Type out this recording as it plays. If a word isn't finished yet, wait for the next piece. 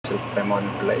myself Premon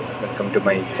Pillai. Welcome to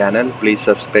my channel. Please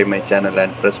subscribe my channel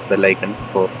and press bell icon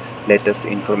for latest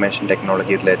information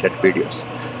technology related videos.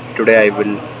 Today I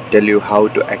will tell you how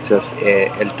to access a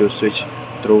L2 switch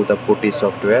through the putty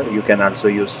software. You can also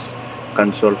use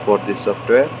console for this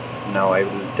software. Now I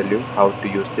will tell you how to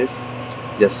use this.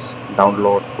 Just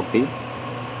download putty.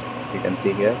 You can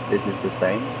see here, this is the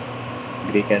sign,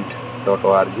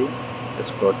 greekent.org.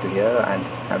 Let's go to here, and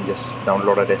I'm just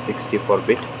downloaded a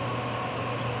 64-bit.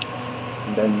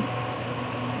 Then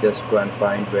just go and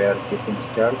find where it is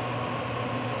installed.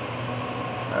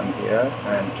 I'm here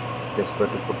and just go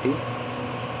to putty.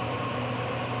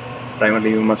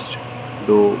 Primarily you must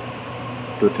do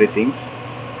 2-3 things.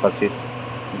 First is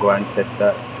go and set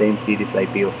the same series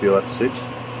IP of your switch.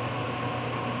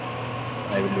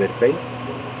 I will verify.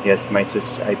 Yes, my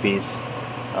switch IP is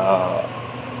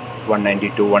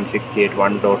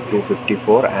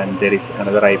 192.168.1.254, and there is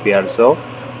another IP also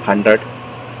 100.100.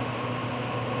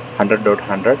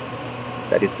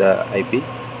 that is the IP.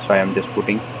 So I am just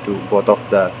putting to both of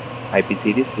the IP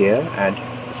series here and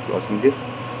just closing this.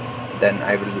 Then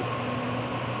I will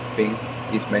ping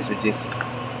if my switch is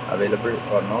available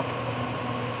or not.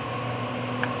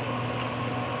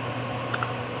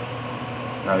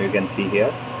 Now you can see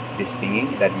here it is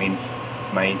pinging, that means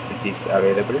my switch is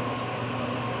available.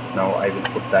 Now I will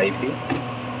put the IP.